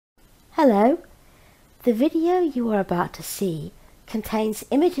Hello. The video you are about to see contains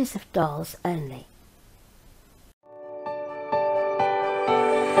images of dolls only.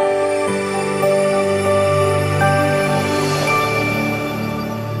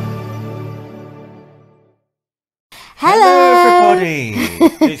 Hello everybody!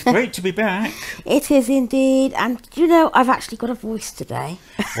 It's great to be back. It is indeed, and you know, I've actually got a voice today.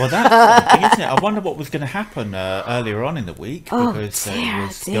 Well, that's something, isn't it? I wonder what was going to happen earlier on in the week. Because dear.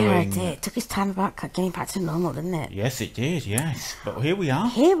 It took its time getting back to normal, didn't it? Yes, it did, yes. But here we are.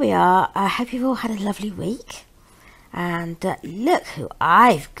 Here we are. I hope you've all had a lovely week. And look who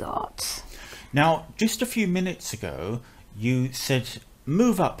I've got. Now, just a few minutes ago, you said,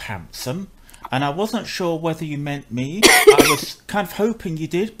 "Move up, handsome." And I wasn't sure whether you meant me. I was kind of hoping you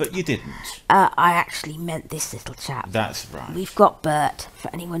did, but you didn't. I actually meant this little chap. That's right. We've got Bert, for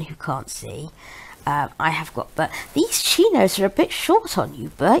anyone who can't see. I have got Bert. These chinos are a bit short on you,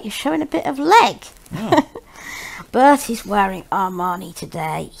 Bert. You're showing a bit of leg. Oh. Bert is wearing Armani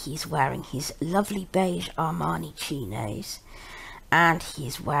today. He's wearing his lovely beige Armani chinos. And he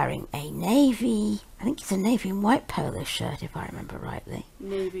is wearing a navy, I think it's a navy and white polo shirt, if I remember rightly.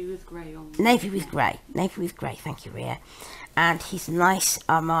 Navy with grey on. Navy with grey, thank you, Ria. And his nice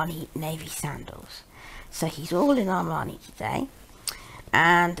Armani navy sandals. So he's all in Armani today.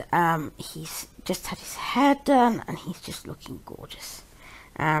 And he's just had his hair done, and he's just looking gorgeous.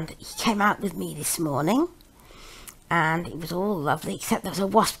 And he came out with me this morning, and it was all lovely, except there was a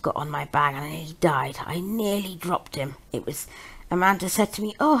wasp got on my bag, and he died. I nearly dropped him. It was... Amanda said to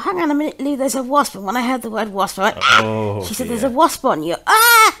me, "Oh, hang on a minute, Lou, there's a wasp." And when I heard the word wasp, I went, "Ah!" Oh, she said, dear. "There's a wasp on you."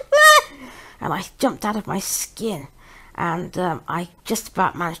 Ah! Ah! And I jumped out of my skin. And I just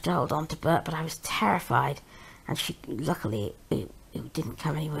about managed to hold on to Bert, but I was terrified. And luckily, it didn't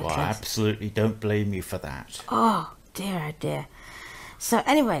come anywhere Well, I close. absolutely don't blame you for that. Oh, dear. So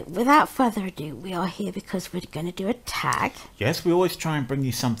anyway, without further ado, we are here because we're going to do a tag. Yes, we always try and bring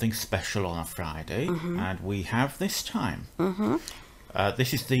you something special on a Friday, and we have this time.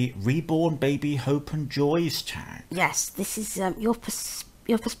 This is the Reborn Baby Hope and Joy's tag. Yes, this is your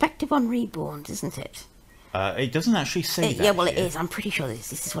perspective on Reborns, isn't it? It doesn't actually say that. Yeah, well, it here. is. I'm pretty sure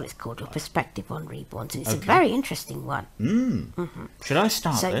this is what it's called, your perspective on Reborns. And it's a very interesting one. Should I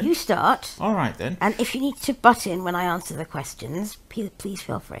start So then? you start. All right then. And if you need to butt in when I answer the questions, please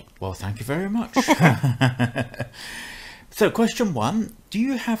feel free. Well, thank you very much. So, question 1. Do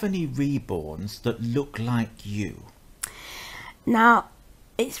you have any reborns that look like you? Now,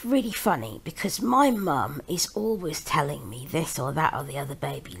 it's really funny because my mum is always telling me this or that or the other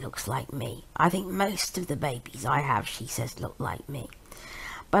baby looks like me. I think most of the babies I have, she says, look like me.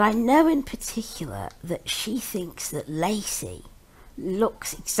 But I know in particular that she thinks that Lacey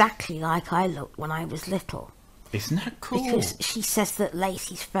looks exactly like I looked when I was little. Isn't that cool? Because she says that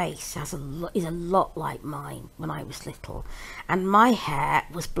Lacey's face is a lot like mine when I was little. And my hair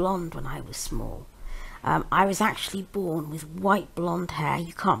was blonde when I was small. I was actually born with white blonde hair.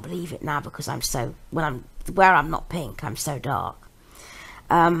 You can't believe it now because where I'm not pink, I'm so dark.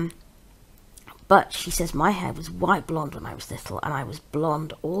 But she says my hair was white blonde when I was little, and I was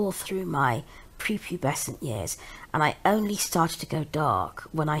blonde all through my prepubescent years, and I only started to go dark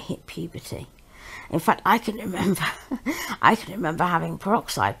when I hit puberty. In fact, I can remember having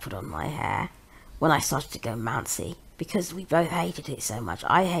peroxide put on my hair when I started to go mousy, because we both hated it so much.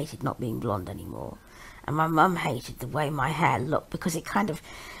 I hated not being blonde anymore. And my mum hated the way my hair looked because it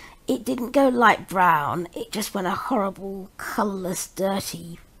didn't go light brown. It just went a horrible, colourless,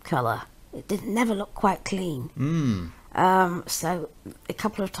 dirty colour. It never looked quite clean. So a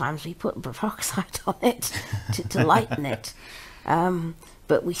couple of times we put peroxide on it to lighten it.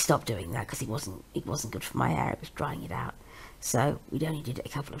 But we stopped doing that because it wasn't good for my hair. It was drying it out. So we only did it a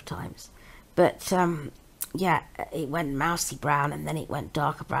couple of times. But yeah, it went mousy brown and then it went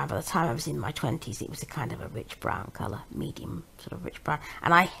darker brown. By the time I was in my 20s, it was a kind of a rich brown colour, medium sort of rich brown.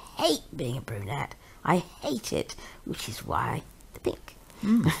 And I hate being a brunette. I hate it, which is why the pink.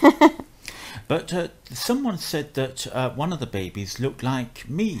 But someone said that one of the babies looked like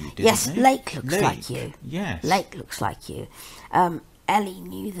me, didn't Yes, they? Lake looks like you. Yes. Lake looks like you. Ellie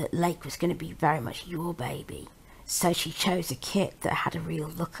knew that Lake was going to be very much your baby, so she chose a kit that had a real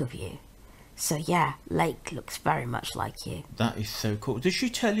look of you. So yeah, Lake looks very much like you. That is so cool. Did she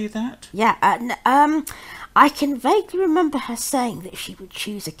tell you that? Yeah, I can vaguely remember her saying that she would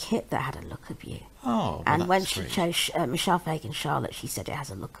choose a kit that had a look of you. Oh, well, And when that's she great. chose Michelle Fagan Charlotte, she said it has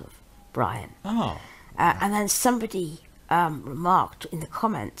a look of Brian. Oh. And then somebody remarked in the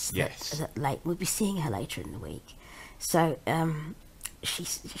comments Yes. that Lake, we'll be seeing her later in the week. So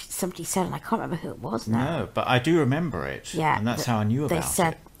somebody said, and I can't remember who it was now. No, but I do remember it. Yeah, and that's how I knew about it. They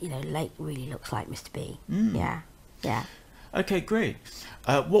said, Lake really looks like Mr. B. Yeah, yeah. Okay, great.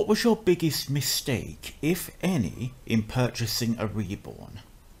 What was your biggest mistake, if any, in purchasing a Reborn?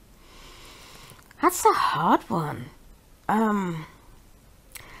 That's a hard one.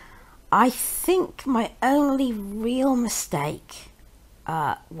 I think my only real mistake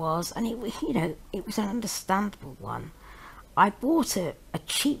was, and it was an understandable one. I bought a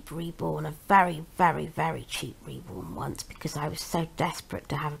cheap Reborn, a very, very, very cheap Reborn once, because I was so desperate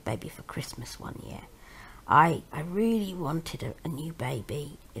to have a baby for Christmas one year. I really wanted a new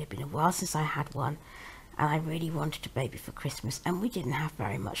baby. It had been a while since I had one, and I really wanted a baby for Christmas, and we didn't have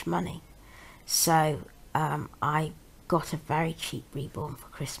very much money. So I got a very cheap Reborn for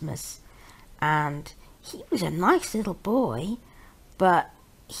Christmas, and he was a nice little boy, but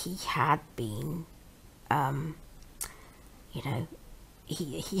he had been,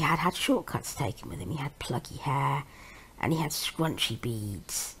 he had had shortcuts taken with him. He had pluggy hair, and he had scrunchy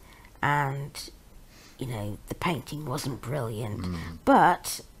beads, and, the painting wasn't brilliant.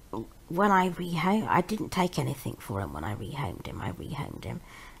 But when I didn't take anything for him when I rehomed him,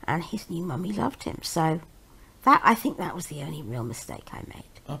 and his new mummy loved him. So I think that was the only real mistake I made.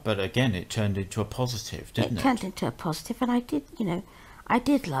 Oh, but again, it turned into a positive, didn't it? It turned into a positive, and I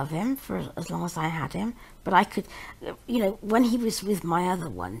did love him for as long as I had him. But I could, when he was with my other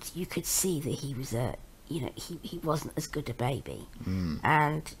ones, you could see that he was he wasn't as good a baby.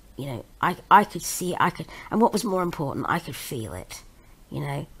 And, I could see, and what was more important, I could feel it.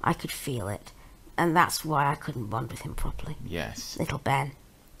 I could feel it. And that's why I couldn't bond with him properly. Yes. Little Ben.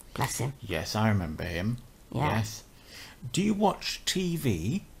 Bless him. Yes, I remember him. Yeah. Yes. Do you watch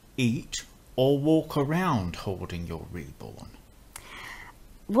TV, eat, or walk around holding your Reborn?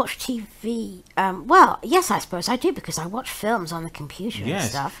 Watch TV? Well, yes, I suppose I do, because I watch films on the computer and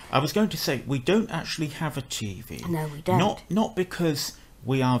stuff. I was going to say, we don't actually have a TV. No, we don't. Not because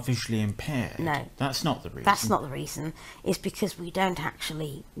we are visually impaired. No. That's not the reason. That's not the reason. It's because we don't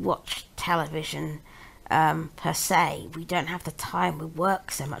actually watch television per se. We don't have the time. We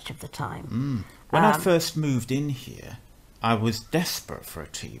work so much of the time. When I first moved in here, I was desperate for a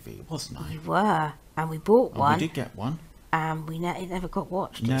TV, wasn't I? You were. And we bought one. We did get one. And it never got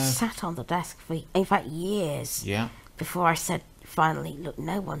watched. No. It sat on the desk for, in fact, years. Yeah. Before I said, finally, look,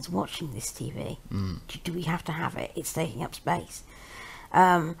 no one's watching this TV. Do we have to have it? It's taking up space.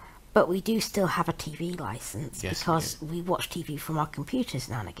 But we do still have a TV license, because we watch TV from our computers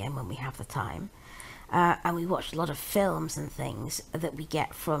now and again when we have the time. And we watch a lot of films and things that we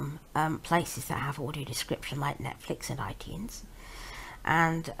get from places that have audio description, like Netflix and iTunes.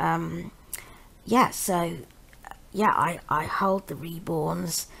 And I hold the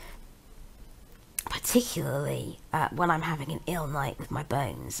Reborns, particularly when I'm having an ill night with my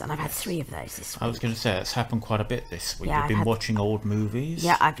bones, and I've had 3 of those this week. I was going to say, it's happened quite a bit this week. Yeah, You've been watching old movies?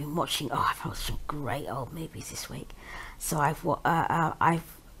 Yeah, I've been watching, I've watched some great old movies this week. So I've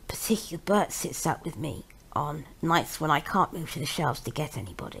particularly, Bert sits up with me on nights when I can't move to the shelves to get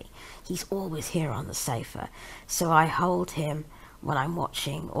anybody. He's always here on the sofa. So I hold him when I'm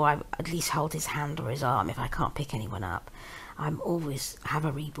watching, or I at least hold his hand or his arm if I can't pick anyone up. I'm always have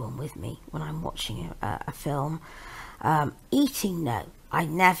a Reborn with me when I'm watching a film. Eating, no. I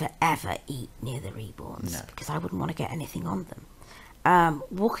never ever eat near the Reborns, because I wouldn't want to get anything on them.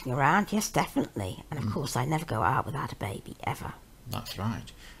 Walking around, yes, definitely. And of course, I never go out without a baby, ever. That's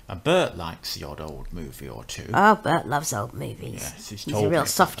right. And Bert likes the odd old movie or two. Oh, Bert loves old movies. Yes, he's a real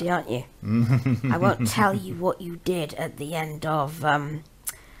softie, aren't you? I won't tell you what you did at the end of,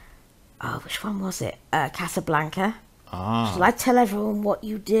 which one was it? Casablanca. Shall I tell everyone what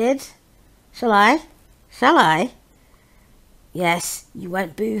you did? Shall I? Shall I? Yes, you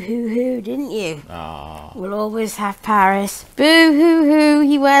went boo-hoo-hoo, didn't you? We'll always have Paris. Boo-hoo-hoo,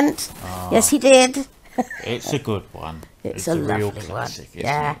 he went. Yes, he did. It's a good one. It's a real lovely classic, one.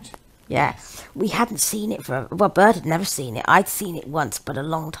 Yeah, isn't it? yeah. We hadn't seen it Bert had never seen it. I'd seen it once, but a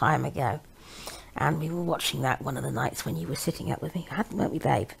long time ago. And we were watching that one of the nights when you were sitting up with me, weren't we,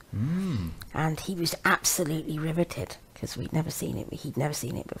 babe? And he was absolutely riveted, because we'd never seen it. He'd never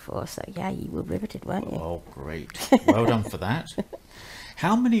seen it before. So yeah, you were riveted, weren't you? Oh, great! Well done for that.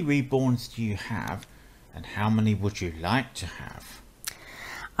 How many Reborns do you have, and how many would you like to have?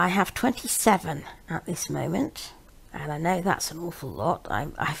 I have 27 at this moment, and I know that's an awful lot.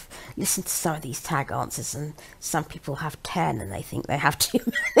 I've listened to some of these tag answers, and some people have 10 and they think they have too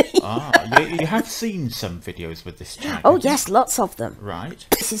many. You have seen some videos with this tag. Oh yes, lots of them. Right.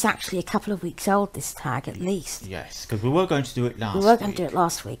 This is actually a couple of weeks old, this tag, at least. Yes, because we were going to do it last week. We were going to do it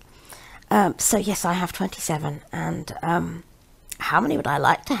last week. So yes, I have 27, and How many would I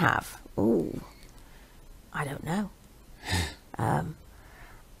like to have? Ooh, I don't know.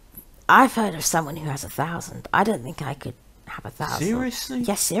 I've heard of someone who has 1,000. I don't think I could have 1,000. Seriously?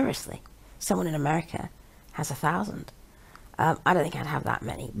 Yes, seriously. Someone in America has 1,000. I don't think I'd have that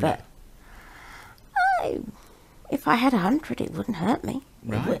many, but if I had 100, it wouldn't hurt me.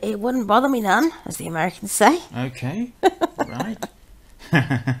 Right. It wouldn't bother me none, as the Americans say. Okay, right.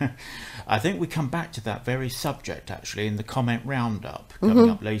 I think we come back to that very subject, actually, in the comment roundup coming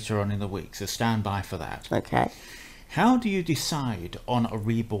up later on in the week, so stand by for that. Okay. How do you decide on a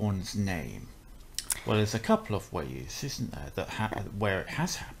reborn's name? Well, there's a couple of ways, isn't there, that where it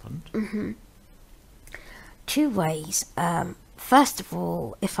has happened. Two ways. First of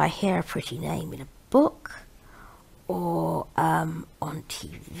all, if I hear a pretty name in a book, or on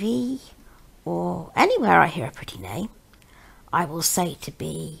TV, or anywhere I hear a pretty name, I will say to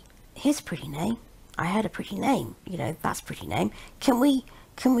B, here's a pretty name. I heard a pretty name. You know, that's a pretty name. Can we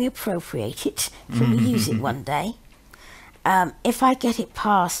appropriate it? Can we use it one day? If I get it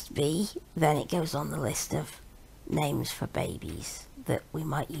past B, then it goes on the list of names for babies that we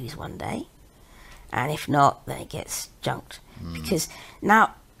might use one day. And if not, then it gets junked. Because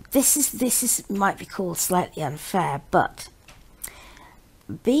now, this is might be called slightly unfair, but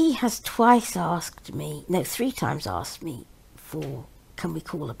B has three times asked me for, can we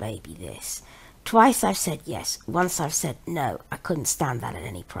call a baby this? Twice I've said yes. Once I've said no, I couldn't stand that at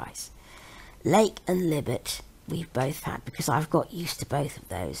any price. Lake and Libet, we've both had, because I've got used to both of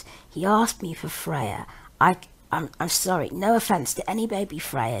those. He asked me for Freya. I'm sorry, no offence to any baby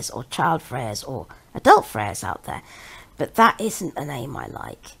Freyas or child Freyas or adult Freyas out there, but that isn't a name I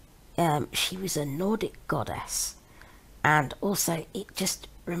like. She was a Nordic goddess, and also it just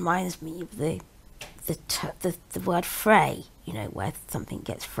reminds me of the word fray, you know, where something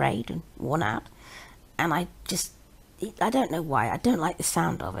gets frayed and worn out, and I don't know why, I don't like the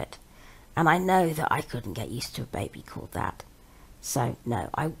sound of it, and I know that I couldn't get used to a baby called that, so no,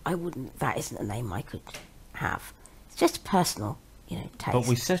 I wouldn't, that isn't a name I could have. It's just personal, you know, taste. But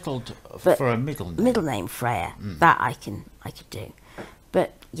we settled for a middle name. Middle name Freya, that I could do,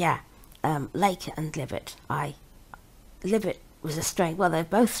 but yeah, Lake and Libet, Libet was a strange, well, they're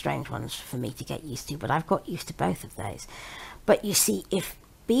both strange ones for me to get used to, but I've got used to both of those. But you see, if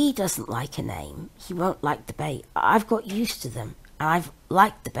B doesn't like a name, he won't like the baby. I've got used to them, and I've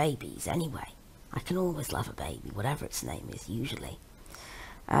liked the babies anyway. I can always love a baby, whatever its name is, usually,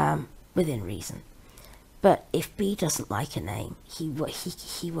 within reason. But if B doesn't like a name, he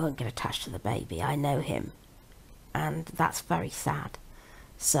won't get attached to the baby. I know him, and that's very sad.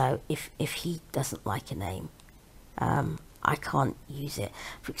 So if he doesn't like a name, I can't use it.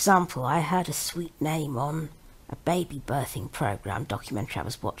 For example, I heard a sweet name on a baby birthing program, documentary I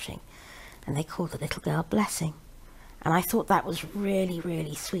was watching, and they called the little girl Blessing. And I thought that was really,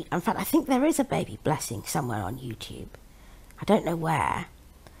 really sweet. In fact, I think there is a baby Blessing somewhere on YouTube. I don't know where,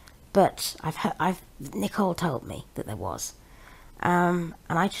 but Nicole told me that there was. And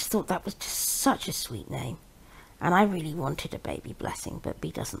I just thought that was just such a sweet name. And I really wanted a baby Blessing, but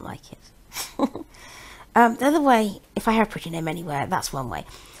B doesn't like it. The other way, if I hear a pretty name anywhere, that's one way.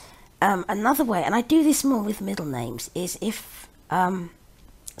 Another way, and I do this more with middle names, is if,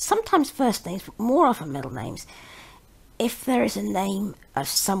 sometimes first names, but more often middle names, if there is a name of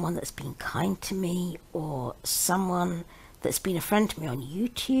someone that's been kind to me, or someone that's been a friend to me on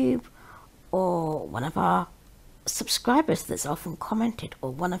YouTube, or one of our subscribers that's often commented,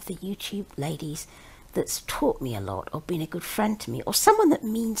 or one of the YouTube ladies that's taught me a lot, or been a good friend to me, or someone that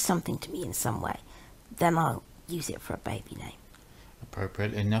means something to me in some way, then I'll use it for a baby name.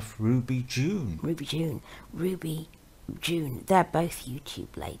 Appropriate enough, Ruby June. Ruby June. Ruby June. They're both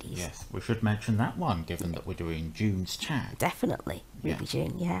YouTube ladies. Yes, we should mention that one, given that we're doing June's tag. Definitely. Ruby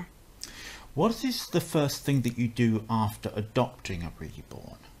June, yeah. What is the first thing that you do after adopting a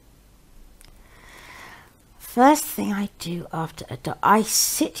reborn? First thing I do after I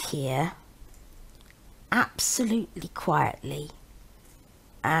sit here absolutely quietly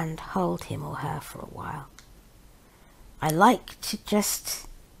and hold him or her for a while. I like to just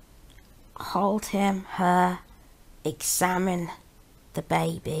hold him, her, examine the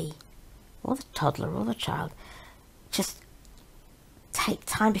baby or the toddler or the child. Just take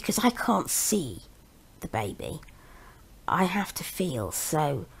time, because I can't see the baby. I have to feel,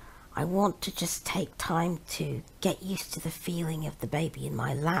 so I want to just take time to get used to the feeling of the baby in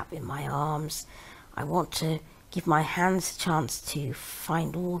my lap, in my arms. I want to give my hands a chance to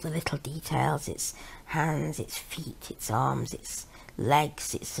find all the little details, its hands, its feet, its arms, its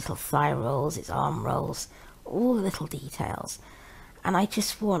legs, its little thigh rolls, its arm rolls, all the little details. And I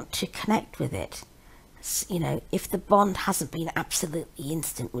just want to connect with it You know, if the bond hasn't been absolutely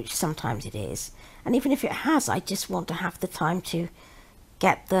instant, which sometimes it is, and even if it has, I just want to have the time to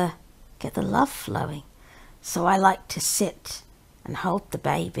get the love flowing. So I like to sit and hold the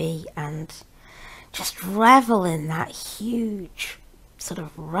baby and just revel in that huge sort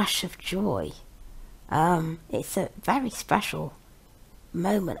of rush of joy. It's a very special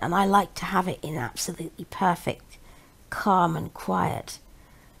moment, and I like to have it in absolutely perfect calm and quiet,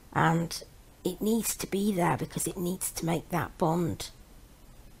 and it needs to be there because it needs to make that bond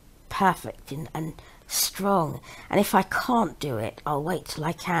perfect and strong. And if I can't do it, I'll wait till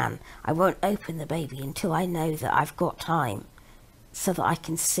I can. I won't open the baby until I know that I've got time, so that I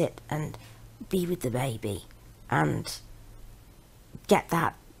can sit and be with the baby and get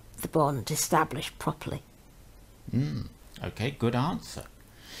the bond established properly. Okay, good answer.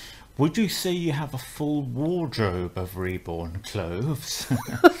 Would you say you have a full wardrobe of Reborn clothes?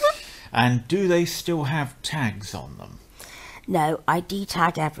 And do they still have tags on them? No, I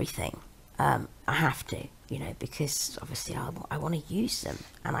detag everything. I have to, you know, because obviously I want to use them,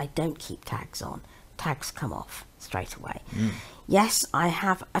 and I don't keep tags on. Tags come off straight away. Yes, I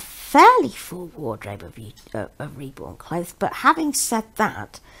have a fairly full wardrobe of Reborn clothes, but having said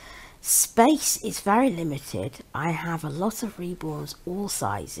that, space is very limited. I have a lot of Reborns, all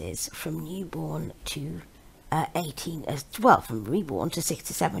sizes, from newborn to 18, from Reborn to 6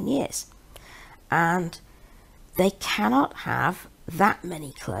 to 7 years. And they cannot have that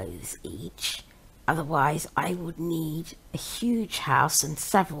many clothes each, otherwise I would need a huge house and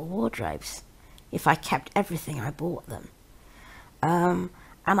several wardrobes if I kept everything I bought them. And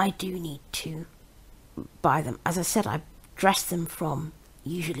I do need to buy them. As I said, I dress them from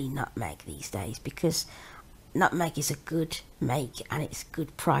usually Nutmeg these days, because Nutmeg is a good make and it's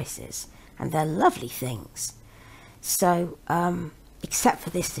good prices and they're lovely things. So except for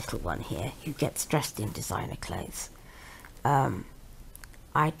this little one here who gets dressed in designer clothes,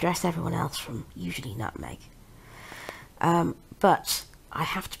 I dress everyone else from usually Nutmeg. But I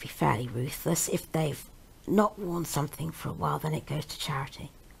have to be fairly ruthless. If they've not worn something for a while, then it goes to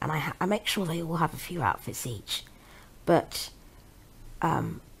charity, and I make sure they all have a few outfits each. But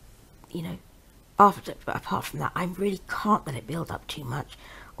you know, apart from that, I really can't let it build up too much,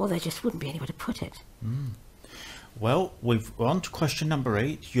 or there just wouldn't be anywhere to put it. Well, we're on to question number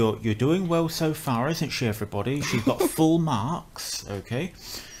 8. You're doing well so far, isn't she, everybody? She's got full marks. Okay.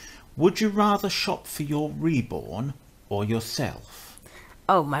 Would you rather shop for your Reborn or yourself?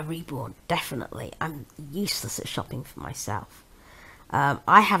 Oh, my Reborn, definitely. I'm useless at shopping for myself.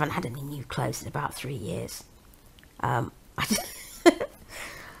 I haven't had any new clothes in about 3 years.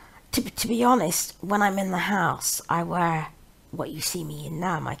 To be honest, when I'm in the house, I wear what you see me in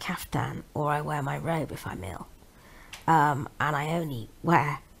now, my kaftan, or I wear my robe if I'm ill. And I only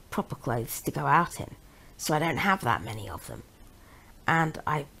wear proper clothes to go out in, so I don't have that many of them. And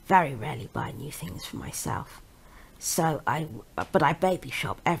I very rarely buy new things for myself. So but I baby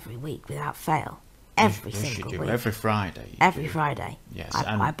shop every week without fail. Every single week. Every Friday. Every Friday. Yes,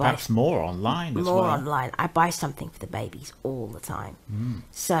 I buy perhaps more online as well. More online. I buy something for the babies all the time.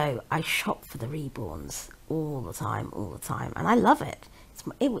 So I shop for the Reborns all the time, and I love it.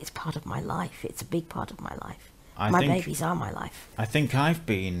 It's part of my life. It's a big part of my life. My babies are my life. I think I've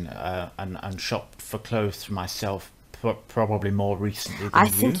been and shopped for clothes for myself probably more recently than you. I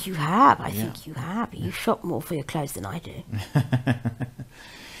think you have. I think you have. You shop more for your clothes than I do.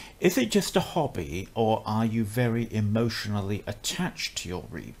 Is it just a hobby, or are you very emotionally attached to your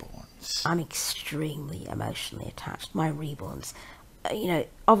Reborns? I'm extremely emotionally attached. My Reborns, you know,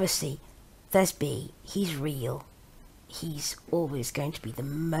 obviously, there's B. He's real. He's always going to be the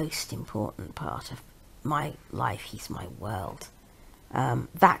most important part of my life. He's my world.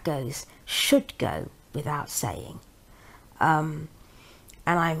 That should go without saying. And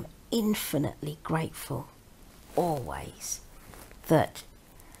I'm infinitely grateful, always, that,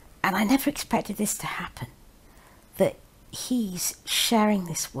 and I never expected this to happen, that he's sharing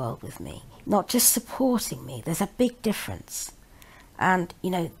this world with me, not just supporting me. There's a big difference. And,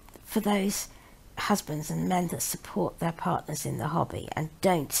 you know, for those husbands and men that support their partners in the hobby and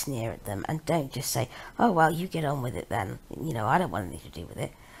don't sneer at them and don't just say, oh, well, you get on with it then, you know, I don't want anything to do with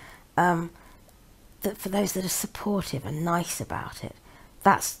it. That for those that are supportive and nice about it,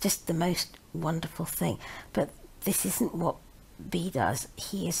 that's just the most wonderful thing. But this isn't what B does.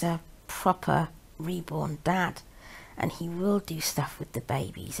 He is a proper Reborn dad, and he will do stuff with the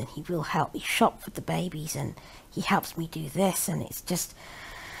babies, and he will help me shop for the babies, and he helps me do this, and it's just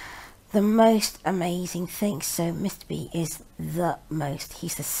the most amazing thing. So Mr. B is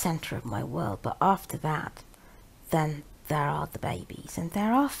he's the centre of my world. But after that, then there are the babies, and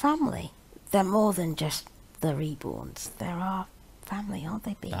there are family. they're more than just the reborns. They're our family, aren't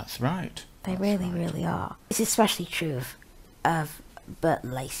they, Bea? That's right. They That's really, right. really are. It's especially true of Bert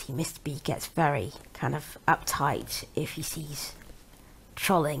and Lacey. Mr. B gets very kind of uptight if he sees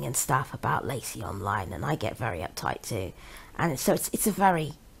trolling and stuff about Lacey online, and I get very uptight too. And so it's a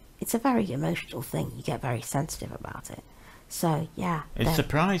very emotional thing. You get very sensitive about it. So yeah, It's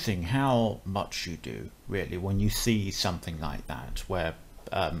surprising how much you do, really, when you see something like that, where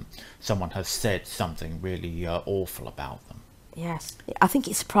someone has said something really awful about them. yes, I think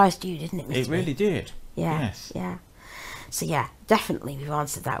it surprised you, didn't it, Mr. It B? really did. Yeah, Yes. yeah. So yeah, definitely we've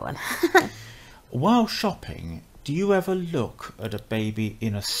answered that one. While shopping, do you ever look at a baby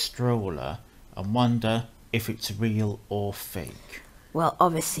in a stroller and wonder if it's real or fake? Well,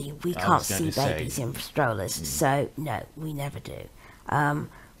 obviously we I can't was going see to say, babies in strollers, so no, we never do.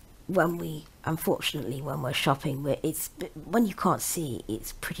 Unfortunately, when we're shopping, when you can't see,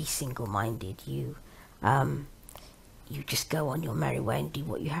 it's pretty single-minded. You just go on your merry way and do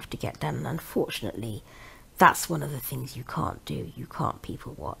what you have to get done. And unfortunately, that's one of the things you can't do. You can't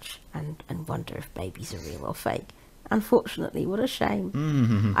people watch and wonder if babies are real or fake. Unfortunately, what a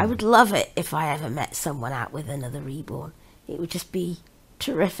shame. I would love it if I ever met someone out with another reborn. It would just be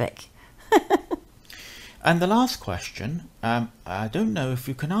terrific. And the last question, I don't know if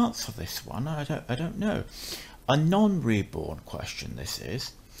you can answer this one. I don't know. A non-reborn question this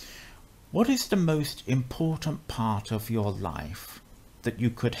is. What is the most important part of your life that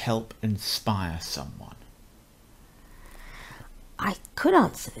you could help inspire someone? I could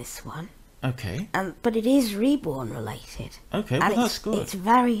answer this one. Okay. But it is reborn related. Okay, and well that's good. It's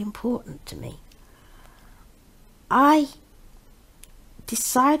very important to me. I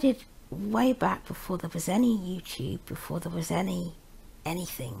decided way back before there was any YouTube, before there was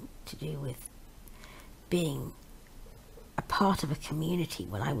anything to do with being a part of a community,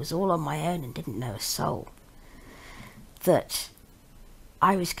 when I was all on my own and didn't know a soul, that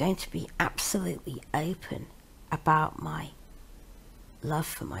I was going to be absolutely open about my love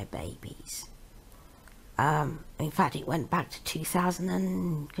for my babies. In fact, it went back to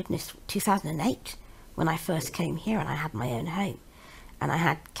 2008 when I first came here and I had my own home. And I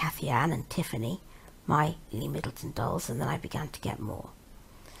had Kathy Ann and Tiffany, my Lee Middleton dolls, and then I began to get more.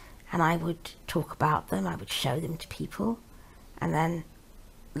 And I would talk about them, I would show them to people, and then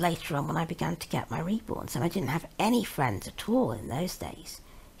later on when I began to get my reborns, and I didn't have any friends at all in those days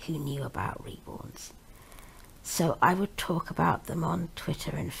who knew about reborns. So I would talk about them on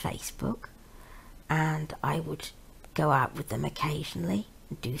Twitter and Facebook, and I would go out with them occasionally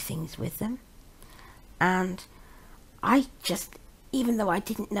and do things with them. And I just, even though I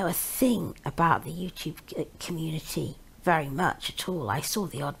didn't know a thing about the YouTube community very much at all, I saw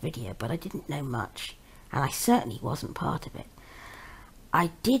the odd video, but I didn't know much, and I certainly wasn't part of it.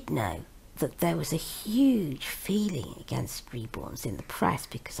 I did know that there was a huge feeling against reborns in the press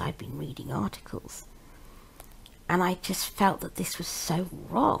because I'd been reading articles. And I just felt that this was so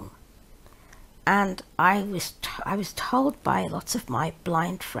wrong. And I was told by lots of my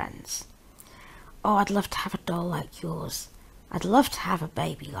blind friends, oh, I'd love to have a doll like yours. I'd love to have a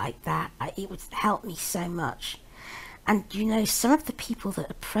baby like that. It would help me so much. And you know, some of the people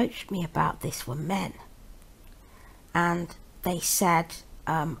that approached me about this were men. And they said,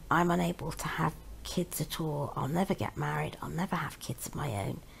 I'm unable to have kids at all. I'll never get married. I'll never have kids of my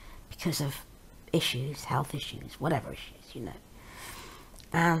own because of issues, health issues, whatever issues, you know.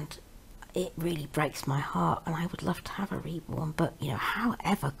 And it really breaks my heart, and I would love to have a reborn, but, you know,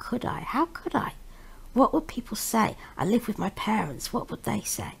 however could I? How could I? What would people say? I live with my parents. What would they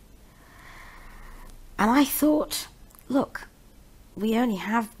say? And I thought, look, we only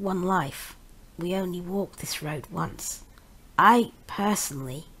have one life. We only walk this road once. I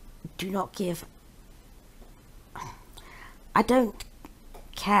personally do not give... I don't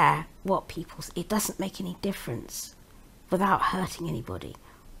care what people... It doesn't make any difference without hurting anybody.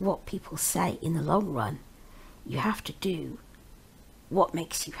 What people say in the long run, you have to do what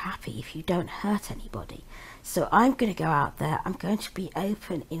makes you happy if you don't hurt anybody. So I'm going to go out there, I'm going to be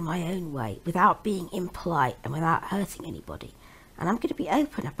open in my own way without being impolite and without hurting anybody. And I'm going to be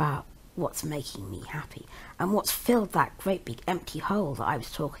open about what's making me happy and what's filled that great big empty hole that I was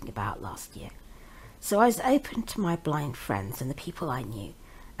talking about last year. So I was open to my blind friends and the people I knew,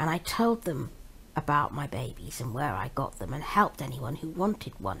 and I told them about my babies and where I got them and helped anyone who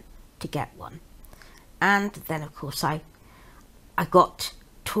wanted one to get one. And then of course I got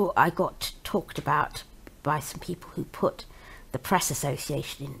talked about by some people who put the Press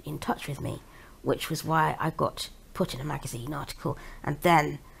Association in touch with me, which was why I got put in a magazine article. And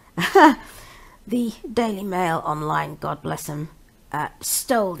then the Daily Mail online, God bless them,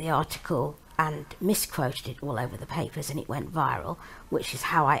 stole the article and misquoted it all over the papers, and it went viral, which is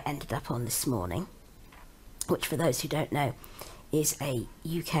how I ended up on This Morning, which, for those who don't know, is a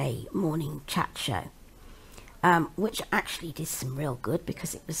UK morning chat show, which actually did some real good,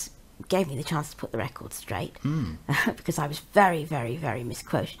 because it gave me the chance to put the record straight, because I was very, very, very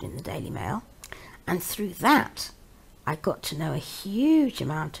misquoted in the Daily Mail. And through that, I got to know a huge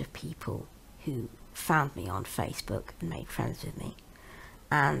amount of people who found me on Facebook and made friends with me.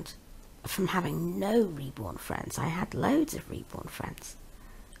 And from having no Reborn friends, I had loads of Reborn friends.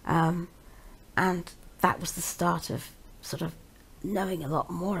 And that was the start of sort of knowing a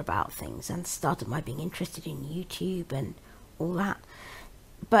lot more about things, and started my being interested in YouTube and all that.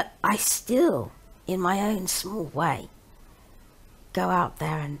 But I still, in my own small way, go out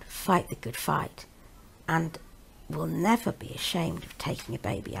there and fight the good fight, and will never be ashamed of taking a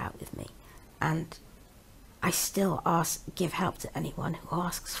baby out with me. And I still give help to anyone who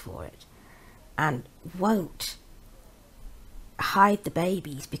asks for it, and won't hide the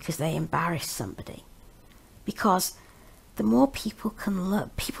babies because they embarrass somebody. Because the more people can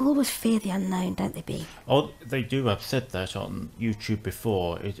look, people always fear the unknown, don't they, Bea? Oh, they do. I've said that on YouTube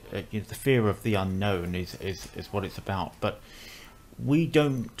before. The fear of the unknown is what it's about. But we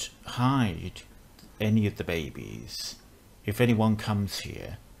don't hide any of the babies. If anyone comes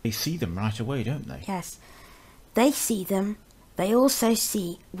here, they see them right away, don't they? Yes, they see them. They also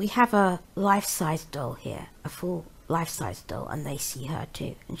see, we have a life-size doll here, a full life-size doll, and they see her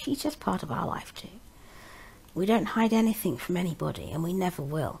too. And she's just part of our life too. We don't hide anything from anybody, and we never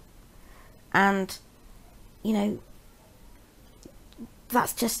will. And, you know,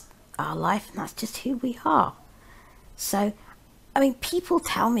 that's just our life, and that's just who we are. So, I mean, people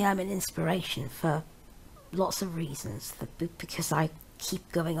tell me I'm an inspiration for lots of reasons. Because I keep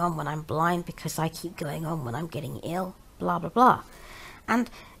going on when I'm blind, because I keep going on when I'm getting ill, blah, blah, blah. And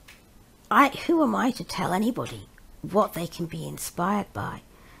who am I to tell anybody what they can be inspired by?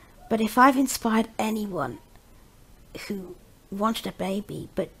 But if I've inspired anyone who wanted a baby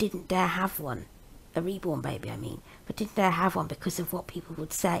but didn't dare have one, a reborn baby I mean, but didn't dare have one because of what people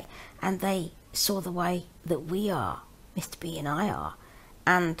would say, and they saw the way that we are, Mr. B and I are,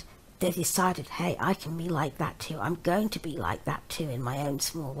 and they decided, hey, I can be like that too, I'm going to be like that too in my own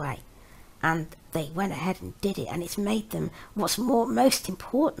small way, and they went ahead and did it, and it's made them, what's most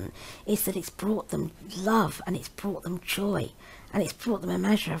important is that it's brought them love, and it's brought them joy, and it's brought them a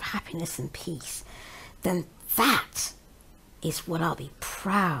measure of happiness and peace. Then that is what I'll be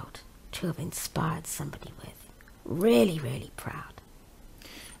proud to have inspired somebody with. Really, really proud.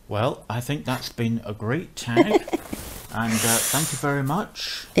 Well, I think that's been a great tag, and thank you very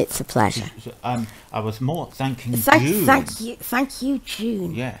much. It's a pleasure. I was more thanking June. Thank you,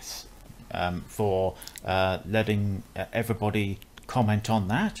 June. Yes, for letting everybody comment on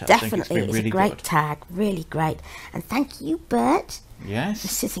that. Definitely, I think it's been it was really a great good. tag, really great. And thank you, Bert. Yes. For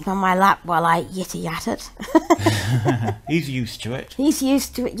sitting on my lap while I yitter-yattered. He's used to it. He's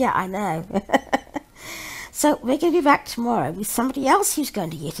used to it, yeah, I know. So we're going to be back tomorrow with somebody else who's going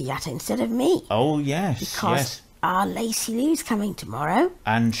to yitter-yatter instead of me. Oh, yes, because yes. our Lacey Lou's coming tomorrow.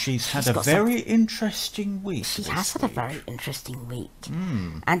 And she's had a very interesting week. She has had a very interesting week.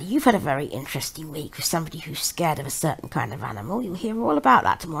 And you've had a very interesting week with somebody who's scared of a certain kind of animal. You'll hear all about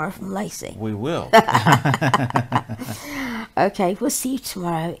that tomorrow from Lacey. We will. Okay, we'll see you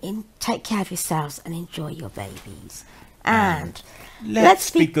tomorrow. Take care of yourselves and enjoy your babies. And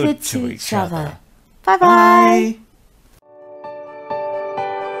let's be good to each other. Bye-bye. Bye.